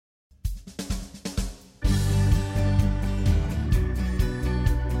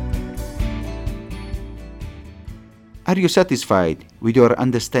Are you satisfied with your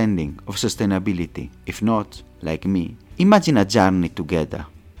understanding of sustainability? If not, like me, imagine a journey together,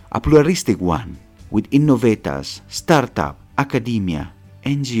 a pluralistic one, with innovators, startup, academia,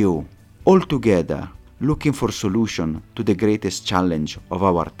 NGO, all together looking for solution to the greatest challenge of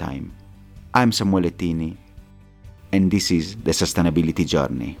our time. I'm S.1.E, and this is the Sustainability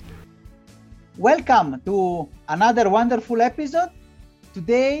Journey. Welcome to another wonderful episode.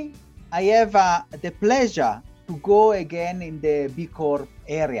 Today, I have the pleasure to go again in the B Corp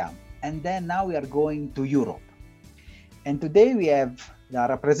area. And then now we are going to Europe. And today we have the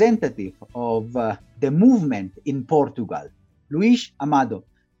representative of the movement in Portugal, Luis Amado.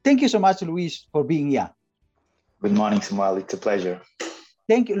 Thank you so much, Luis, for being here. Good morning, Samuel. It's a pleasure.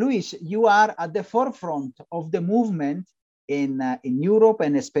 Thank you, Luis. You are at the forefront of the movement in Europe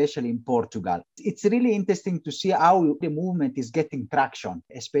and especially in Portugal. It's really interesting to see how the movement is getting traction,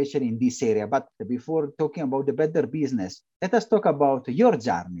 especially in this area. But before talking about the better business, let us talk about your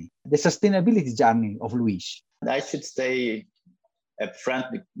journey, the sustainability journey of Luis. I should stay up front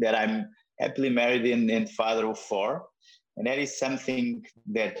that I'm happily married and father of 4. And that is something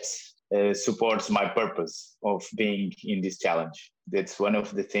that supports my purpose of being in this challenge. That's one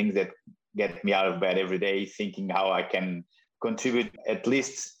of the things that get me out of bed every day, thinking how I can contribute at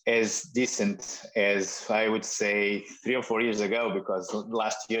least as decent as I would say 3 or 4 years ago, because the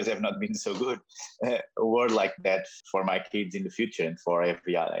last years have not been so good. A word like that for my kids in the future and for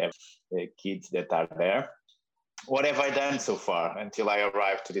every kids that are there. What have I done so far until I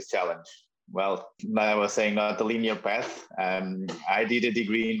arrived to this challenge? Well, I was saying not a linear path. I did a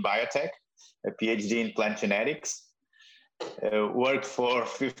degree in biotech, a PhD in plant genetics, worked for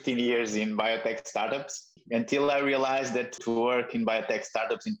 15 years in biotech startups until I realized that to work in biotech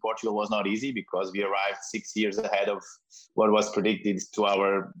startups in Portugal was not easy because we arrived 6 years ahead of what was predicted to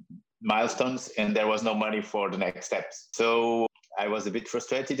our milestones, and there was no money for the next steps. So I was a bit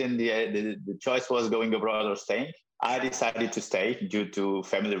frustrated, and the choice was going abroad or staying. I decided to stay due to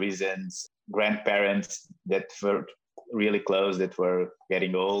family reasons, grandparents that were really close, that were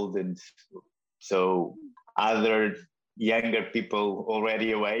getting old, and so other younger people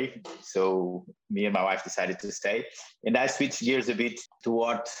already away. So me and my wife decided to stay. And I switched gears a bit to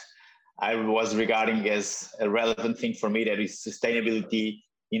what I was regarding as a relevant thing for me, that is sustainability,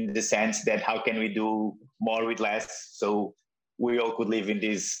 in the sense that how can we do more with less so we all could live in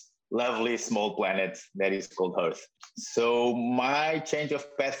this lovely small planet that is called Earth. So my change of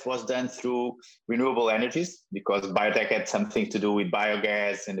path was done through renewable energies, because biotech had something to do with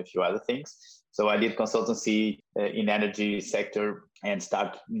biogas and a few other things. So I did consultancy in energy sector and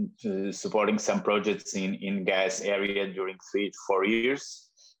start supporting some projects in gas area during 3 to 4 years.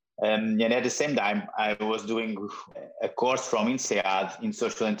 And at the same time, I was doing a course from INSEAD in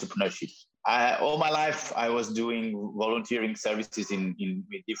social entrepreneurship. All my life, I was doing volunteering services in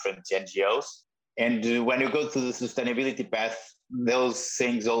different NGOs. And when you go to the sustainability path, those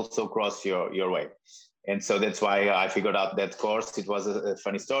things also cross your way. And so that's why I figured out that course. It was a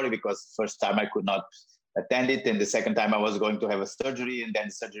funny story, because first time I could not attend it, and the second time I was going to have a surgery, and then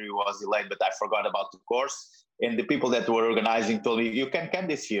the surgery was delayed, but I forgot about the course. And the people that were organizing told me, you can come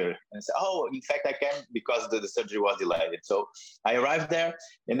this year. And I said, oh, in fact, I can, because the surgery was delayed. So I arrived there,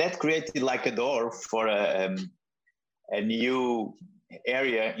 and that created like a door for a new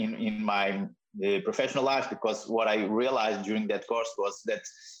area in my professional life, because what I realized during that course was that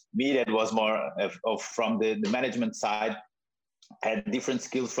me, that was more of from the management side, had different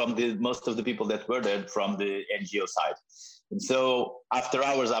skills from most of the people that were there from the NGO side. And so after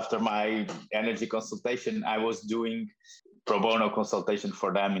hours, after my energy consultation, I was doing pro bono consultation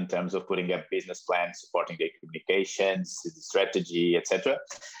for them in terms of putting up business plans, supporting their communications, the strategy, etc.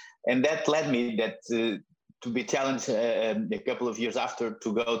 And that led me to be challenged a couple of years after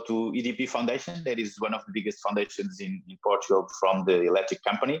to go to EDP Foundation, that is one of the biggest foundations in Portugal from the electric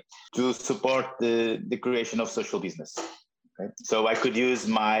company, to support the creation of social business. Okay? So I could use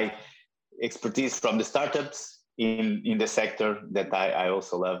my expertise from the startups in the sector that I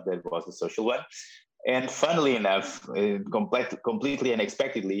also love, that was the social one. And funnily enough, completely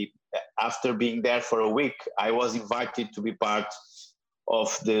unexpectedly, after being there for a week, I was invited to be part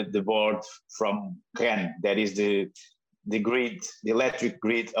of the board from REN, that is the electric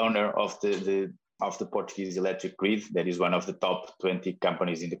grid owner of the Portuguese electric grid, that is one of the top 20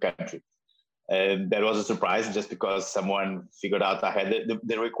 companies in the country. That was a surprise, just because someone figured out I had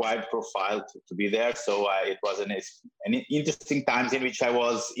the required profile to be there. So it was an interesting times in which I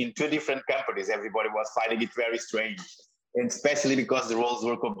was in 2 different companies. Everybody was finding it very strange, and especially because the roles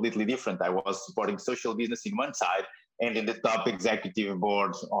were completely different. I was supporting social business in one side, and in the top executive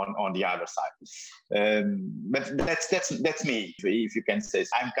board on the other side. But that's me, if you can say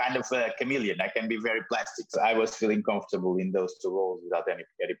so. I'm kind of a chameleon. I can be very plastic. So I was feeling comfortable in those two roles without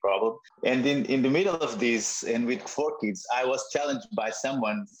any problem. And in the middle of this, and with 4 kids, I was challenged by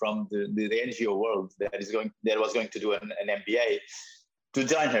someone from the NGO world that was going to do an MBA to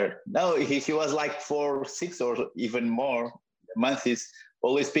join her. No, he was like 4, 6 or even more months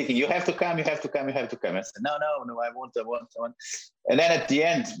always speaking, you have to come. I said, no, I want. And then at the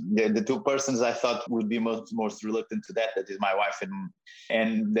end, the 2 persons I thought would be most reluctant to that is my wife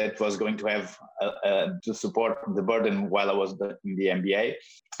and that was going to have to support the burden while I was in the MBA.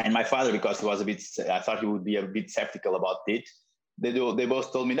 And my father, because he was I thought he would be a bit skeptical about it. They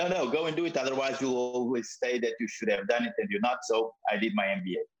both told me, no, go and do it. Otherwise, you'll always say that you should have done it and you're not. So I did my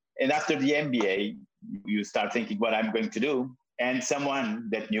MBA. And after the MBA, you start thinking what I'm going to do. And someone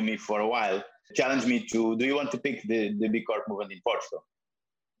that knew me for a while challenged me do you want to pick the B Corp movement in Portugal?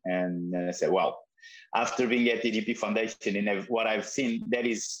 And I said, well, after being at the EDP Foundation and what I've seen, that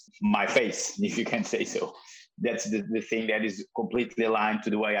is my face, if you can say so. That's the thing that is completely aligned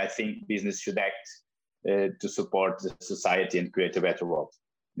to the way I think business should act to support the society and create a better world.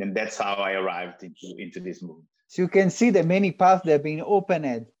 And that's how I arrived into this movement. So you can see the many paths that have been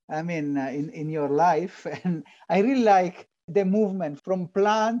opened, in your life. And I really like the movement from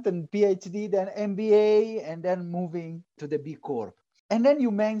plant and PhD, then MBA, and then moving to the B Corp. And then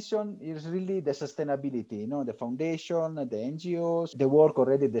you mentioned is really the sustainability, the foundation, the NGOs, the work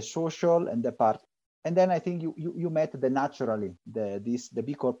already, the social and the part. And then I think you met the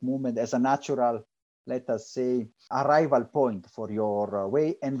B Corp movement as a natural, let us say, arrival point for your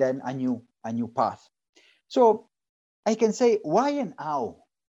way, and then a new path. So I can say, why and how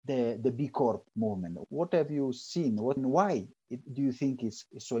the B Corp movement? What have you seen? Why do you think is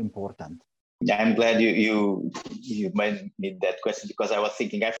so important? Yeah, I'm glad you made me that question, because I was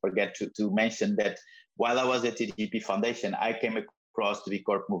thinking I forget to mention that while I was at the EDP Foundation, I came across the B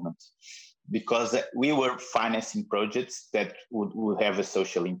Corp movement because we were financing projects that would have a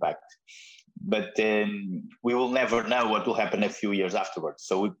social impact. But we will never know what will happen a few years afterwards.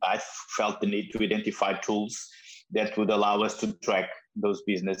 So I felt the need to identify tools that would allow us to track those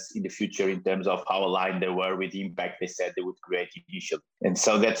business in the future in terms of how aligned they were with the impact they said they would create initially. And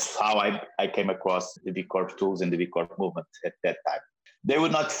so that's how I came across the B Corp tools and the B Corp movement at that time. They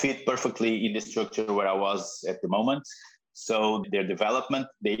would not fit perfectly in the structure where I was at the moment. So their development,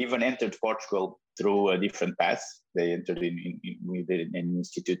 they even entered Portugal through a different path. They entered with an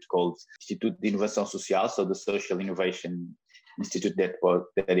institute called Instituto de Inovação Social, so the Social Innovation Institute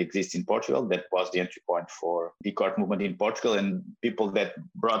that exists in Portugal. That was the entry point for the Corp movement in Portugal, and people that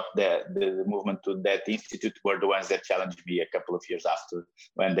brought the movement to that institute were the ones that challenged me a couple of years after,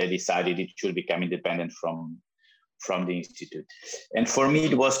 when they decided it should become independent from the institute. And for me,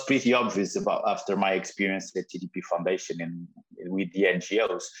 it was pretty obvious after my experience at EDP Foundation and with the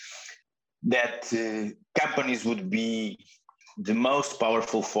NGOs that companies would be the most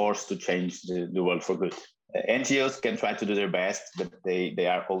powerful force to change the world for good. NGOs can try to do their best, but they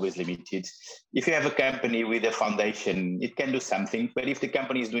are always limited. If you have a company with a foundation, it can do something, but if the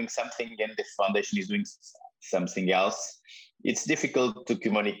company is doing something and the foundation is doing something else, it's difficult to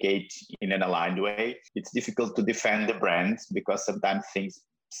communicate in an aligned way. It's difficult to defend the brand because sometimes things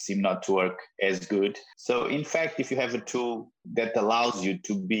seem not to work as good. So in fact, if you have a tool that allows you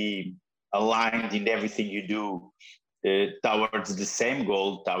to be aligned in everything you do towards the same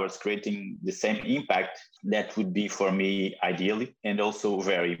goal, towards creating the same impact, that would be for me ideally and also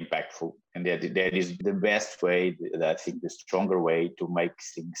very impactful. And that is the best way, I think the stronger way to make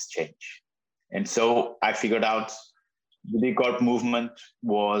things change. And so I figured out the B Corp movement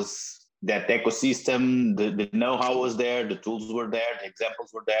was that ecosystem, the know-how was there, the tools were there, the examples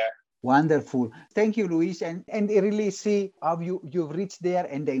were there. Wonderful. Thank you, Luis. And really see how you've reached there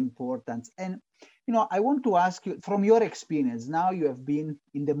and the importance. And I want to ask you, from your experience, now you have been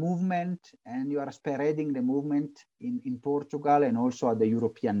in the movement and you are spearheading the movement in Portugal and also at the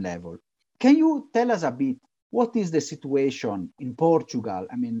European level. Can you tell us a bit, what is the situation in Portugal?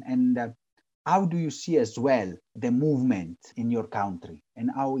 And how do you see as well the movement in your country and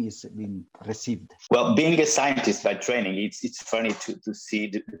how is it being received? Well, being a scientist by training, it's funny to see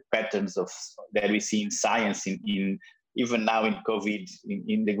the patterns that we see in science, in even now in COVID,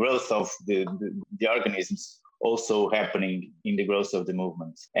 in the growth of the organisms, also happening in the growth of the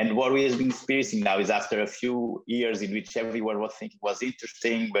movement. And what we have been experiencing now is after a few years in which everyone was thinking was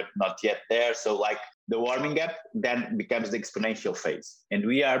interesting, but not yet there. So like the warming up then becomes the exponential phase. And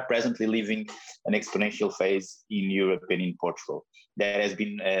we are presently living an exponential phase in Europe and in Portugal. That has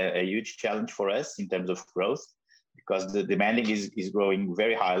been a huge challenge for us in terms of growth, because the demanding is growing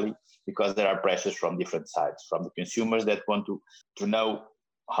very highly, because there are pressures from different sides, from the consumers that want to know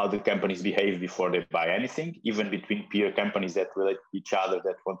how the companies behave before they buy anything, even between peer companies that relate to each other,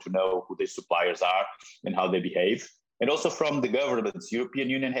 that want to know who their suppliers are and how they behave. And also from the governments. European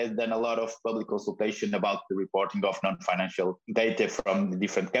Union has done a lot of public consultation about the reporting of non-financial data from the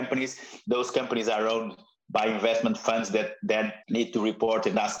different companies. Those companies are owned by investment funds that then need to report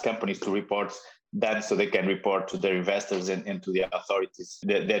and ask companies to report them so they can report to their investors and to the authorities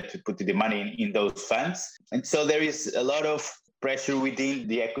that put the money in those funds. And so there is a lot of pressure within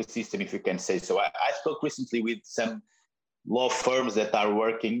the ecosystem, if you can say so. I spoke recently with some law firms that are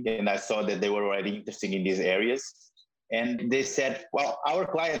working, and I saw that they were already interested in these areas. And they said, well, our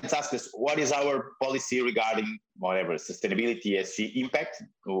clients ask us, what is our policy regarding whatever, sustainability, ESG impact,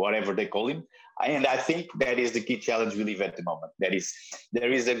 whatever they call it. And I think that is the key challenge we live at the moment. That is,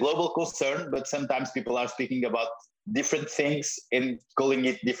 there is a global concern, but sometimes people are speaking about different things and calling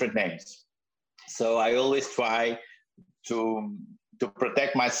it different names. So I always try to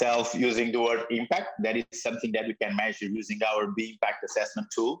protect myself using the word impact. That is something that we can measure using our B impact assessment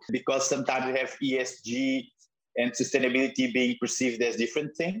tool, because sometimes we have ESG and sustainability being perceived as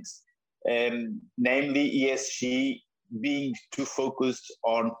different things, namely ESG being too focused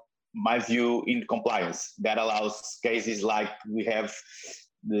on, my view, in compliance. That allows cases like we have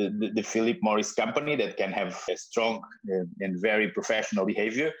the Philip Morris company that can have a strong and very professional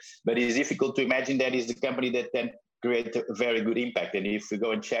behavior, but it is difficult to imagine that is the company that can create a very good impact. And if we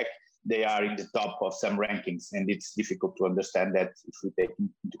go and check, they are in the top of some rankings, and it's difficult to understand that if we take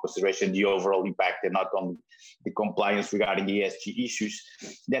into consideration the overall impact and not only the compliance regarding ESG issues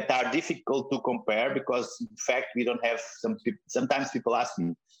that are difficult to compare, because in fact we don't have sometimes people ask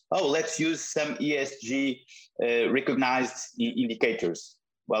me, oh, let's use some ESG recognized indicators.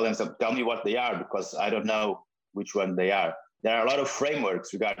 Well, and so tell me what they are, because I don't know which one they are. There are a lot of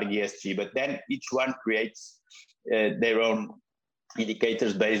frameworks regarding ESG, but then each one creates their own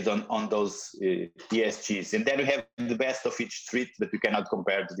indicators based on those ESGs. And then we have the best of each street, but we cannot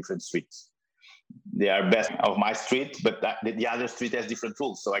compare the different streets. They are best of my street, but the other street has different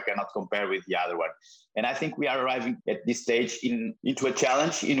rules, so I cannot compare with the other one. And I think we are arriving at this stage into a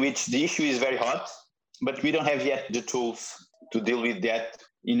challenge in which the issue is very hot, but we don't have yet the tools to deal with that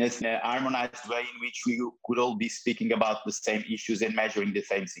in a harmonized way in which we could all be speaking about the same issues and measuring the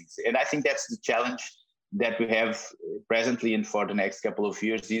same things. And I think that's the challenge that we have presently and for the next couple of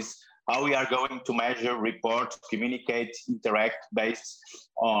years, is how we are going to measure, report, communicate, interact based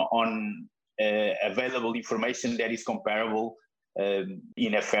on available information that is comparable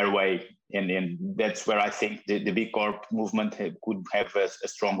in a fair way. And that's where I think the B Corp movement could have a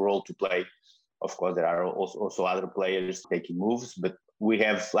strong role to play. Of course, there are also other players taking moves, but we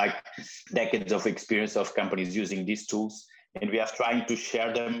have like decades of experience of companies using these tools, and we are trying to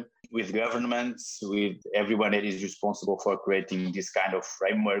share them with governments, with everyone that is responsible for creating this kind of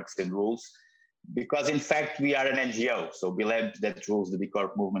frameworks and rules. Because in fact, we are an NGO. So believe that rules, the B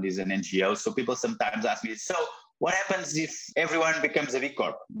Corp movement is an NGO. So people sometimes ask me, so what happens if everyone becomes a B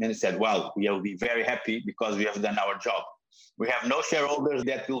Corp? And I said, well, we will be very happy because we have done our job. We have no shareholders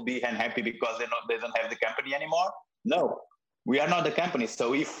that will be unhappy because they don't have the company anymore. No, we are not the company.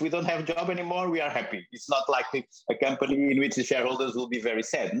 So if we don't have a job anymore, we are happy. It's not like a company in which the shareholders will be very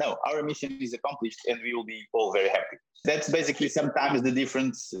sad. No, our mission is accomplished and we will be all very happy. That's basically sometimes the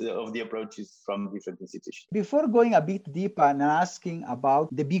difference of the approaches from different institutions. Before going a bit deeper and asking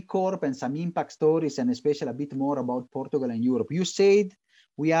about the B Corp and some impact stories, and especially a bit more about Portugal and Europe, you said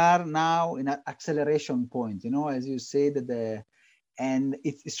we are now in an acceleration point, as you said, and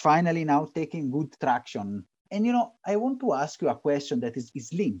it's finally now taking good traction. And, I want to ask you a question that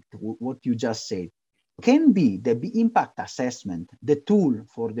is linked to what you just said. Can be the impact assessment the tool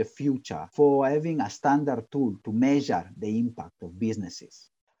for the future, for having a standard tool to measure the impact of businesses?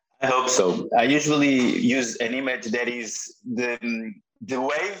 I hope so. I usually use an image that is the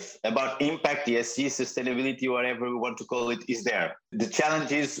wave about impact, ESG, sustainability, whatever we want to call it, is there. The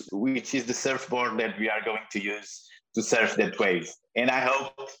challenge is, which is the surfboard that we are going to use to surf that wave. And I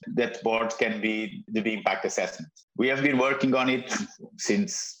hope that board can be the impact assessment. We have been working on it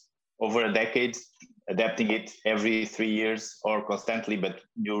since over a decade, adapting it every 3 years or constantly, but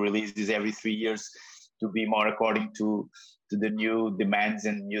new releases every 3 years to be more according to the new demands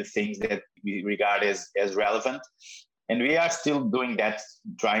and new things that we regard as relevant. And we are still doing that,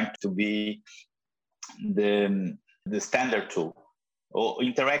 trying to be the standard tool. or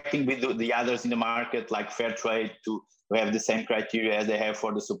interacting with the others in the market, like fair trade, to have the same criteria as they have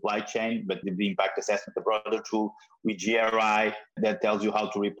for the supply chain, but the impact assessment, a broader tool with GRI that tells you how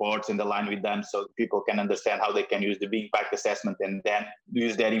to report and align with them so people can understand how they can use the impact assessment and then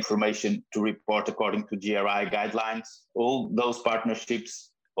use that information to report according to GRI guidelines. All those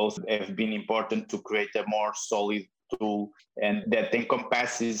partnerships also have been important to create a more solid tool and that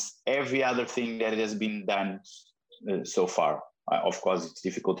encompasses every other thing that has been done so far. Of course, it's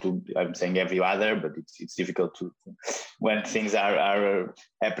difficult to, I'm saying every other, but it's difficult to, when things are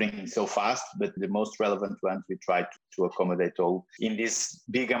happening so fast, but the most relevant ones we try to accommodate all in this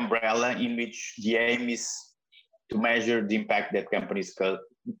big umbrella in which the aim is to measure the impact that companies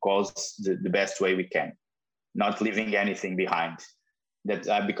cause the best way we can, not leaving anything behind.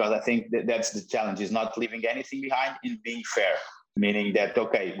 That because I think that's the challenge, is not leaving anything behind and being fair, meaning that,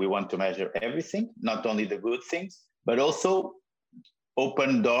 okay, we want to measure everything, not only the good things, but also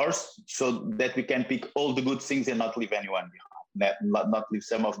open doors so that we can pick all the good things and not leave anyone behind, not leave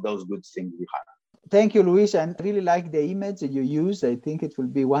some of those good things behind. Thank you, Luis. And I really like the image that you use. I think it will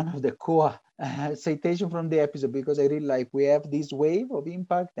be one of the core citation from the episode, because I really like, we have this wave of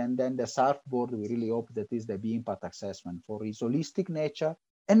impact, and then the surfboard, we really hope that is the B impact assessment for its holistic nature.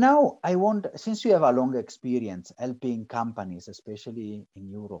 And now I want, since you have a long experience helping companies, especially in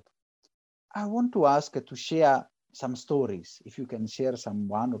Europe, I want to ask to share some stories. If you can share some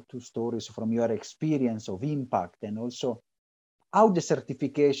one or two stories from your experience of impact, and also how the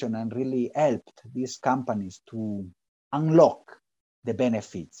certification and really helped these companies to unlock the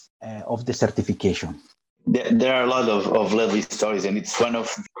benefits of the certification. There are a lot of lovely stories, and it's one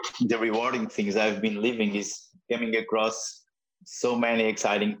of the rewarding things I've been living is coming across so many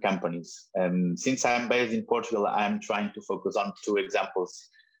exciting companies. Since I'm based in Portugal, I'm trying to focus on two examples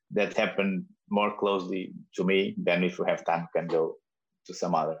that happen more closely to me. Then if we have time, we can go to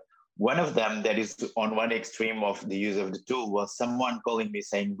some other. One of them that is on one extreme of the use of the tool was someone calling me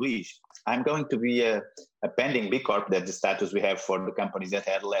saying, Luis, I'm going to be a pending B Corp, that's the status we have for the companies that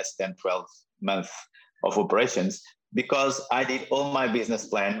had less than 12 months of operations, because I did all my business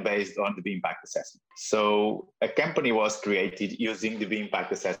plan based on the B impact assessment. So a company was created using the B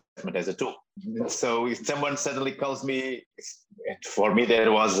impact assessment as a tool. So if someone suddenly calls me, for me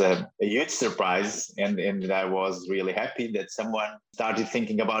that was a huge surprise, and I was really happy that someone started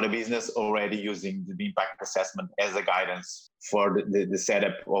thinking about a business already using the B impact assessment as a guidance for the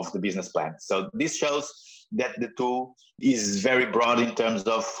setup of the business plan. So this shows that the tool is very broad in terms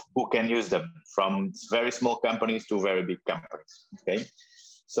of who can use them, from very small companies to very big companies. Okay,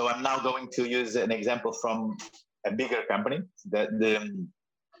 so I'm now going to use an example from a bigger company that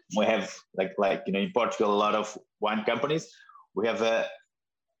we have, like in Portugal, a lot of wine companies. We have a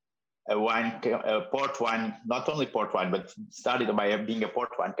port wine, not only port wine, but started by being a port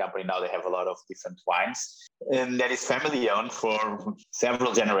wine company. Now they have a lot of different wines, and that is family owned for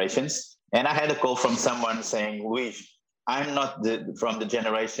several generations. And I had a call from someone saying, Luis, I'm not from the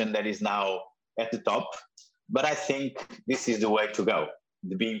generation that is now at the top, but I think this is the way to go.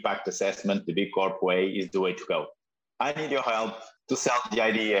 The B impact assessment, the B Corp way is the way to go. I need your help to sell the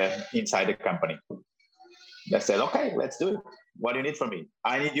idea inside the company. I said, okay, let's do it. What do you need from me?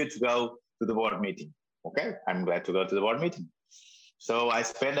 I need you to go to the board meeting. Okay, I'm glad to go to the board meeting. So I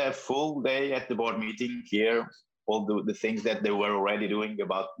spent a full day at the board meeting here, all the things that they were already doing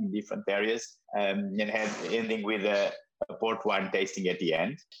about in different areas, and ending with a port wine tasting at the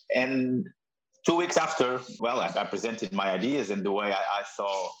end. And 2 weeks after, well, I presented my ideas and the way I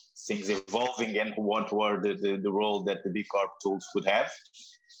saw things evolving and what were the role that the B Corp tools would have.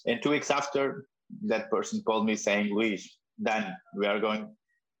 And 2 weeks after, that person called me saying, Luis, done, we are going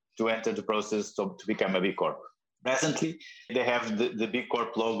to enter the process to become a B Corp. Presently, they have the B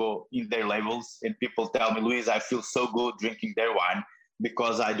Corp logo in their labels, and people tell me, Luis, I feel so good drinking their wine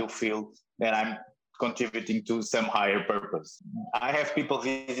because I do feel that I'm contributing to some higher purpose. I have people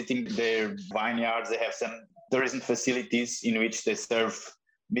visiting their vineyards. They have some tourism facilities in which they serve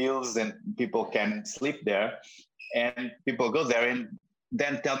meals and people can sleep there. And people go there and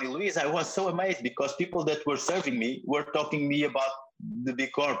then tell me, Luis, I was so amazed because people that were serving me were talking to me about the B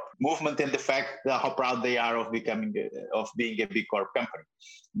Corp movement and the fact that how proud they are of being a B Corp company.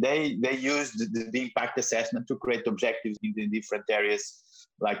 They used the impact assessment to create objectives in the different areas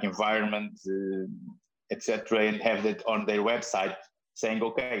like environment, etc., and have that on their website saying,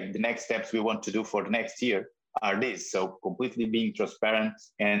 okay, the next steps we want to do for the next year are these. So completely being transparent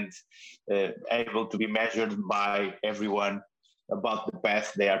and able to be measured by everyone about the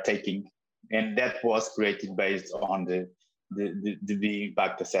path they are taking. And that was created based on the the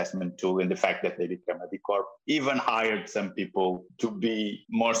impact assessment tool and the fact that they become a B Corp, even hired some people to be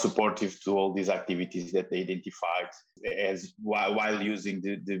more supportive to all these activities that they identified as while using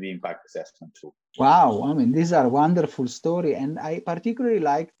the impact assessment tool. Wow, I mean, these are wonderful story, and I particularly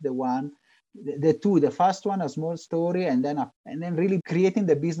liked the two. The first one, a small story, and then really creating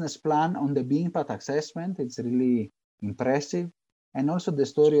the business plan on the B impact assessment. It's really impressive, and also the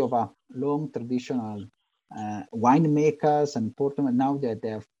story of a long traditional winemakers and Portugal, now that they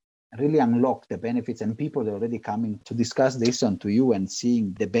have really unlocked the benefits and people are already coming to discuss this on to you and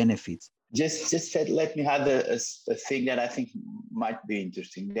seeing the benefits. Just let me add a thing that I think might be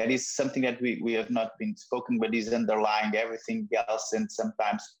interesting. That is something that we have not been spoken, but is underlying everything else, and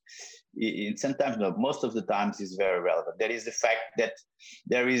sometimes no, most of the times is very relevant. That is the fact that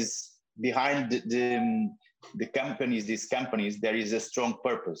there is behind the companies, these companies, there is a strong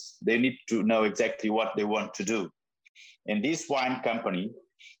purpose. They need to know exactly what they want to do. And this wine company,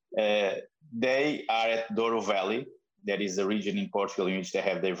 they are at Douro Valley. That is a region in Portugal in which they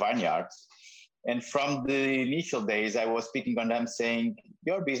have their vineyards. And from the initial days, I was speaking on them saying,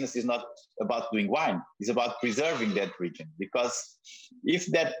 your business is not about doing wine, it's about preserving that region. Because if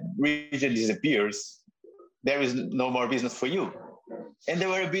that region disappears, there is no more business for you. And they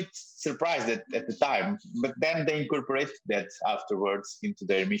were a bit surprised at the time, but then they incorporated that afterwards into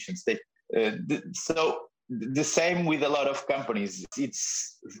their mission statement. So the same with a lot of companies.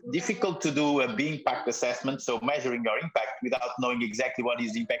 It's difficult to do a B impact assessment, so measuring your impact without knowing exactly what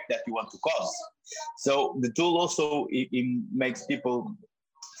is the impact that you want to cause. So the tool also it makes people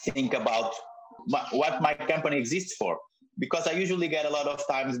think about what my company exists for. Because I usually get a lot of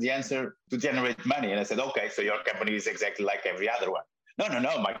times the answer to generate money. And I said, okay, so your company is exactly like every other one.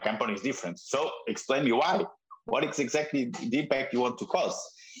 No, my company is different. So explain me why. What is exactly the impact you want to cause?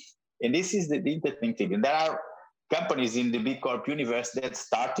 And this is the interesting thing. And there are companies in the B Corp universe that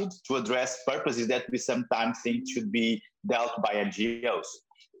started to address purposes that we sometimes think should be dealt by NGOs.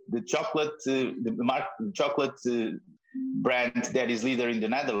 The chocolate brand that is leader in the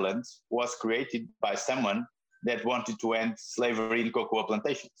Netherlands was created by someone that wanted to end slavery in cocoa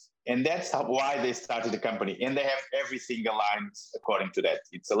plantations. And that's why they started the company. And they have everything aligned according to that.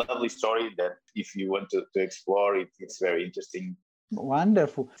 It's a lovely story that if you want to explore it, it's very interesting.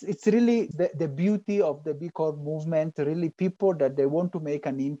 Wonderful. It's really the beauty of the B Corp movement, really people that they want to make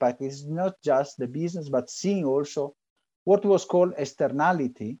an impact. It's not just the business, but seeing also what was called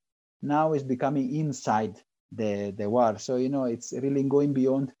externality now is becoming inside the world. So, it's really going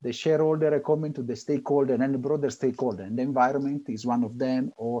beyond the shareholder, coming to the stakeholder and the broader stakeholder. And the environment is one of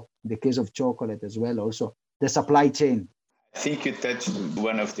them, or in the case of chocolate as well, also the supply chain. I think you touched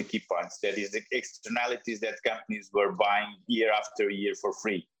one of the key points, that is the externalities that companies were buying year after year for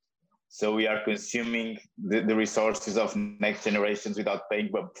free. So we are consuming the resources of next generations without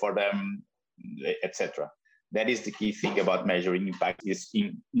paying for them, etc. That is the key thing about measuring impact, is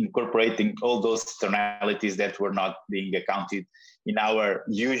incorporating all those externalities that were not being accounted in our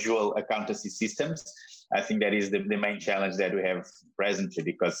usual accountancy systems. I think that is the main challenge that we have presently,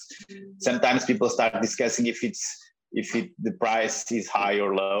 because sometimes people start discussing if the price is high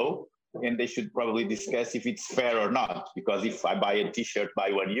or low, and they should probably discuss if it's fair or not. Because if I buy a t-shirt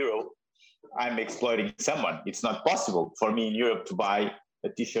by €1, I'm exploiting someone. It's not possible for me in Europe to buy a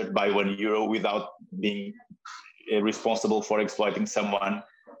t-shirt by €1 without being responsible for exploiting someone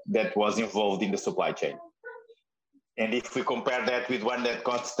that was involved in the supply chain. And if we compare that with one that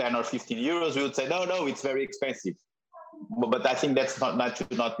costs 10 or 15 euros, we would say, no, it's very expensive. But I think that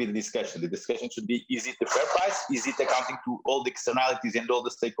should not be the discussion. The discussion should be, is it a fair price? Is it accounting to all the externalities and all the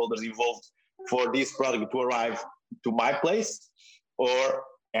stakeholders involved for this product to arrive to my place? Or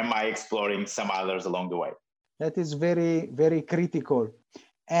am I exploring some others along the way? That is very, very critical.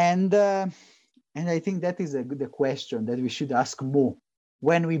 And I think that is the question that we should ask more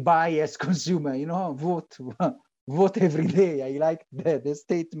when we buy as consumer, vote every day. I like the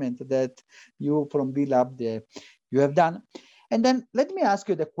statement that you from B-Lab you have done. And then let me ask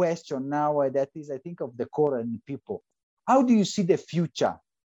you the question now that is, I think, of the current people. How do you see the future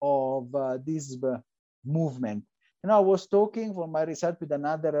of this movement? I was talking for my research with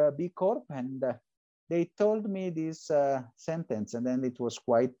another B Corp, and they told me this sentence, and then it was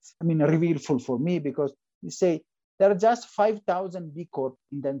quite, revealful for me, because they say there are just 5,000 B Corp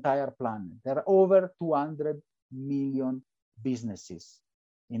in the entire planet. There are over 200 million businesses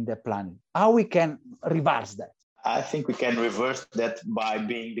in the planet. How we can reverse that? I think we can reverse that by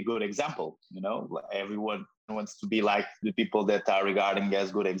being the good example. Everyone wants to be like the people that are regarding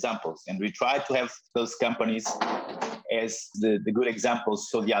as good examples. And we try to have those companies as the good examples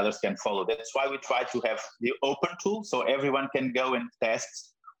so the others can follow. That's why we try to have the open tool so everyone can go and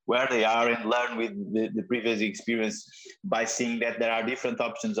test where they are and learn with the previous experience by seeing that there are different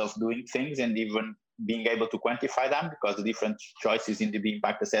options of doing things and even being able to quantify them, because the different choices in the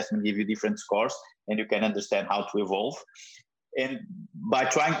impact assessment give you different scores and you can understand how to evolve. And by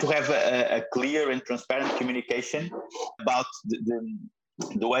trying to have a clear and transparent communication about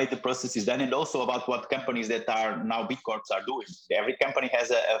the way the process is done, and also about what companies that are now B Corps are doing. Every company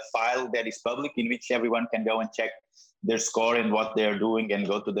has a file that is public in which everyone can go and check their score and what they're doing and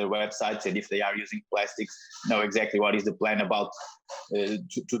go to their websites. And if they are using plastics, know exactly what is the plan about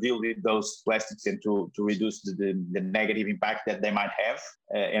to deal with those plastics and to reduce the negative impact that they might have.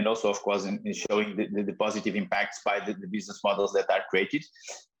 And also, of course, in showing the positive impacts by the business models that are created.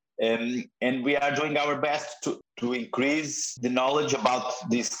 And we are doing our best to increase the knowledge about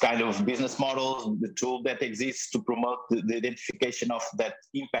this kind of business models, the tool that exists to promote the identification of that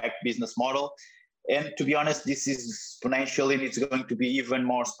impact business model. And to be honest, this is exponential, and it's going to be even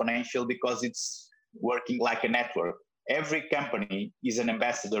more exponential because it's working like a network. Every company is an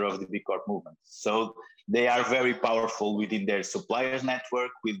ambassador of the B Corp movement. So they are very powerful within their suppliers network.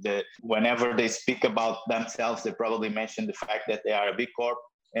 Whenever they speak about themselves, they probably mention the fact that they are a B Corp.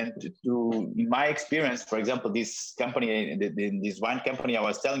 And in my experience, for example, this company, this wine company I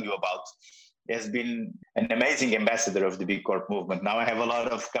was telling you about, has been an amazing ambassador of the B Corp movement. Now I have a lot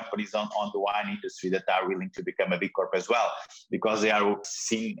of companies on the wine industry that are willing to become a B Corp as well, because they are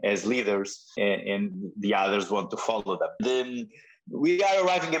seen as leaders and the others want to follow them. We are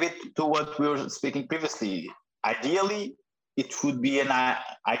arriving a bit to what we were speaking previously. Ideally, it would be an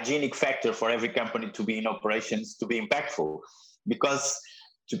hygienic factor for every company to be in operations, to be impactful, because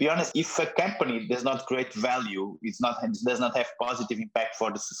to be honest, if a company does not create value, it does not have positive impact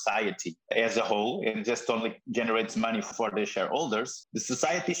for the society as a whole, and just only generates money for the shareholders, the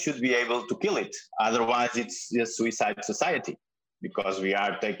society should be able to kill it. Otherwise, it's a suicide society, because we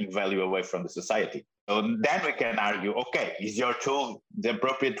are taking value away from the society. So then we can argue, okay, is your tool the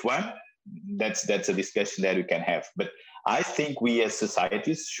appropriate one? That's a discussion that we can have. But I think we as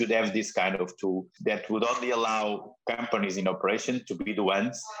societies should have this kind of tool that would only allow companies in operation to be the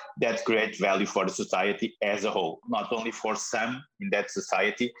ones that create value for the society as a whole, not only for some in that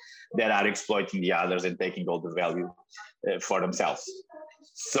society that are exploiting the others and taking all the value for themselves.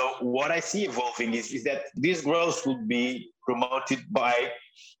 So what I see evolving is that this growth would be promoted by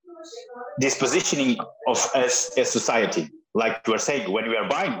this positioning of us as society. Like you were saying, when we are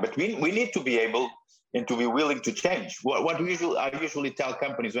buying, but we need to be able and to be willing to change. What I usually tell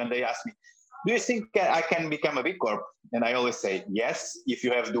companies when they ask me, do you think I can become a B Corp? And I always say, yes, if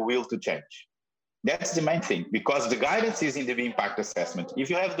you have the will to change. That's the main thing, because the guidance is in the impact assessment. If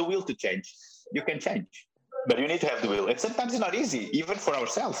you have the will to change, you can change. But you need to have the will. And sometimes it's not easy, even for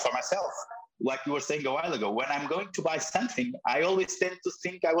myself. Like you were saying a while ago, when I'm going to buy something, I always tend to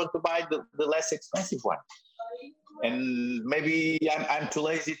think I want to buy the less expensive one. And maybe I'm too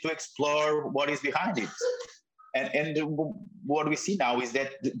lazy to explore what is behind it. And what we see now is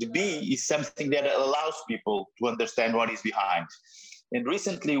that the B is something that allows people to understand what is behind. And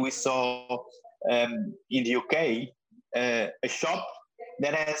recently we saw in the UK a shop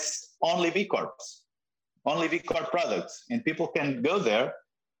that has only B Corps products. And people can go there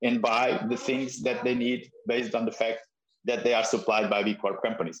and buy the things that they need based on the fact that they are supplied by B Corp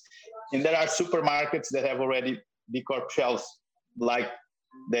companies. And there are supermarkets that have already B Corp shelves, like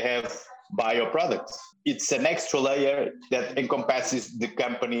they have bio products. It's an extra layer that encompasses the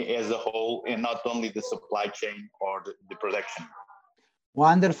company as a whole and not only the supply chain or the production.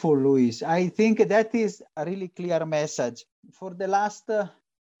 Wonderful, Luis. I think that is a really clear message. For the last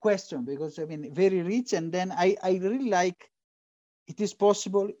question, because very rich, and then I really like, it is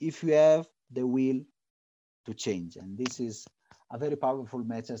possible if you have the will to change. And this is a very powerful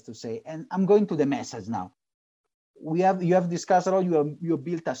message to say. And I'm going to the message now. You have discussed a lot, you have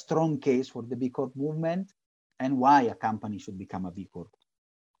built a strong case for the B Corp movement and why a company should become a B Corp.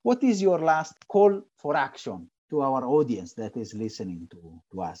 What is your last call for action to our audience that is listening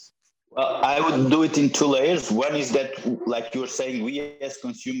to us? Well, I would do it in two layers. One is that, like you're saying, we as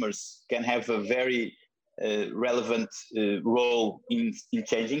consumers can have a very relevant role in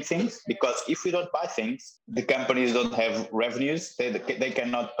changing things, because if we don't buy things, the companies don't have revenues, they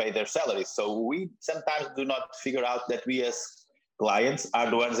cannot pay their salaries. So we sometimes do not figure out that we as clients are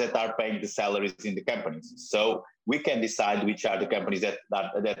the ones that are paying the salaries in the companies. So we can decide which are the companies that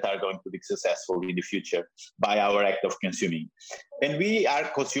are going to be successful in the future by our act of consuming. And we are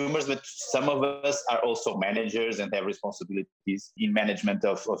consumers, but some of us are also managers and have responsibilities in management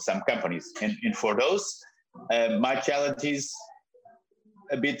of some companies. And for those, my challenge is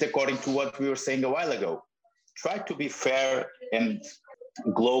a bit according to what we were saying a while ago. Try to be fair and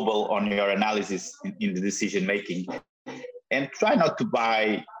global on your analysis in the decision making, and try not to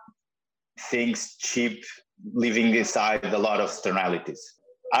buy things cheap, leaving aside a lot of externalities.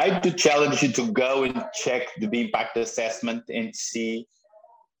 I do challenge you to go and check the impact assessment and see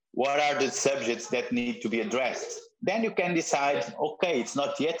what are the subjects that need to be addressed. Then you can decide, okay, it's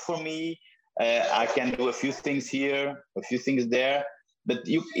not yet for me. I can do a few things here, a few things there. But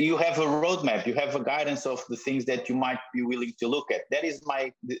you have a roadmap, you have a guidance of the things that you might be willing to look at. That is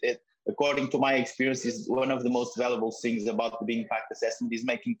according to my experience, is one of the most valuable things about the impact assessment is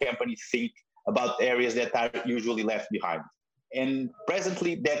making companies think about areas that are usually left behind. And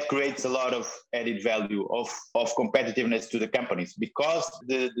presently that creates a lot of added value of competitiveness to the companies, because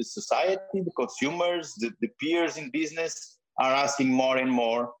the society, the consumers, the peers in business are asking more and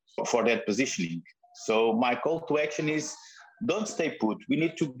more for that positioning. So my call to action is, don't stay put. We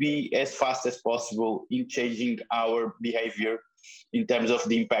need to be as fast as possible in changing our behavior in terms of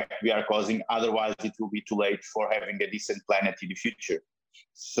the impact we are causing. Otherwise, it will be too late for having a decent planet in the future.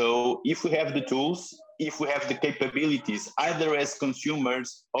 So if we have the tools, if we have the capabilities, either as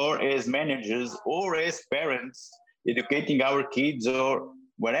consumers or as managers or as parents, educating our kids or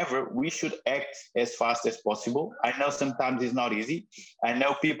whatever, we should act as fast as possible. I know sometimes it's not easy. I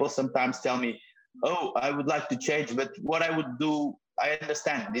know people sometimes tell me, oh, I would like to change, but what I would do, I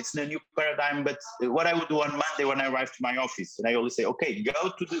understand it's a new paradigm, but what I would do on Monday when I arrive to my office, and I always say, okay,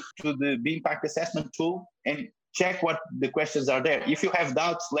 go to the impact assessment tool and check what the questions are there. If you have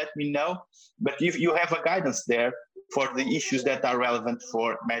doubts, let me know. But if you have a guidance there for the issues that are relevant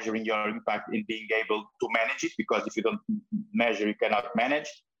for measuring your impact and being able to manage it, because if you don't measure, you cannot manage,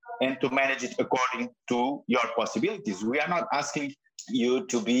 and to manage it according to your possibilities. We are not asking you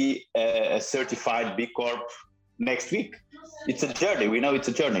to be a certified B Corp next week. It's a journey. We know it's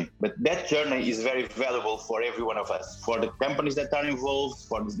a journey, but that journey is very valuable for every one of us, for the companies that are involved,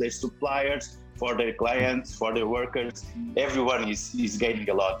 for their suppliers, for their clients, for their workers. Everyone is gaining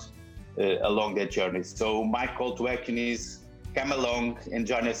a lot along that journey. So my call to action is, come along and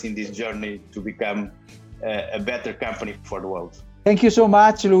join us in this journey to become a better company for the world. Thank you so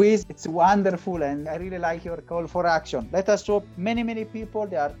much, Luis. It's wonderful, and I really like your call for action. Let us hope many people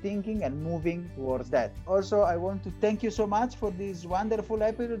they are thinking and moving towards that. Also, I want to thank you so much for this wonderful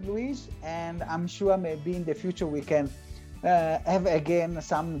episode, Luis, and I'm sure maybe in the future we can have again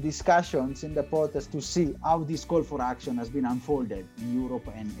some discussions in the podcast to see how this call for action has been unfolded in Europe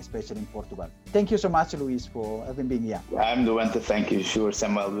and especially in Portugal. Thank you so much, Luis, for having been here. I'm the one to thank you. Sure,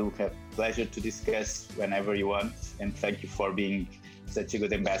 Samuel, we'll have pleasure to discuss whenever you want. And thank you for being such a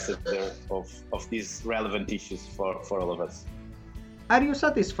good ambassador of these relevant issues for all of us. Are you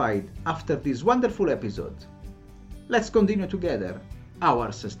satisfied after this wonderful episode? Let's continue together our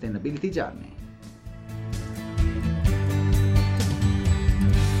sustainability journey.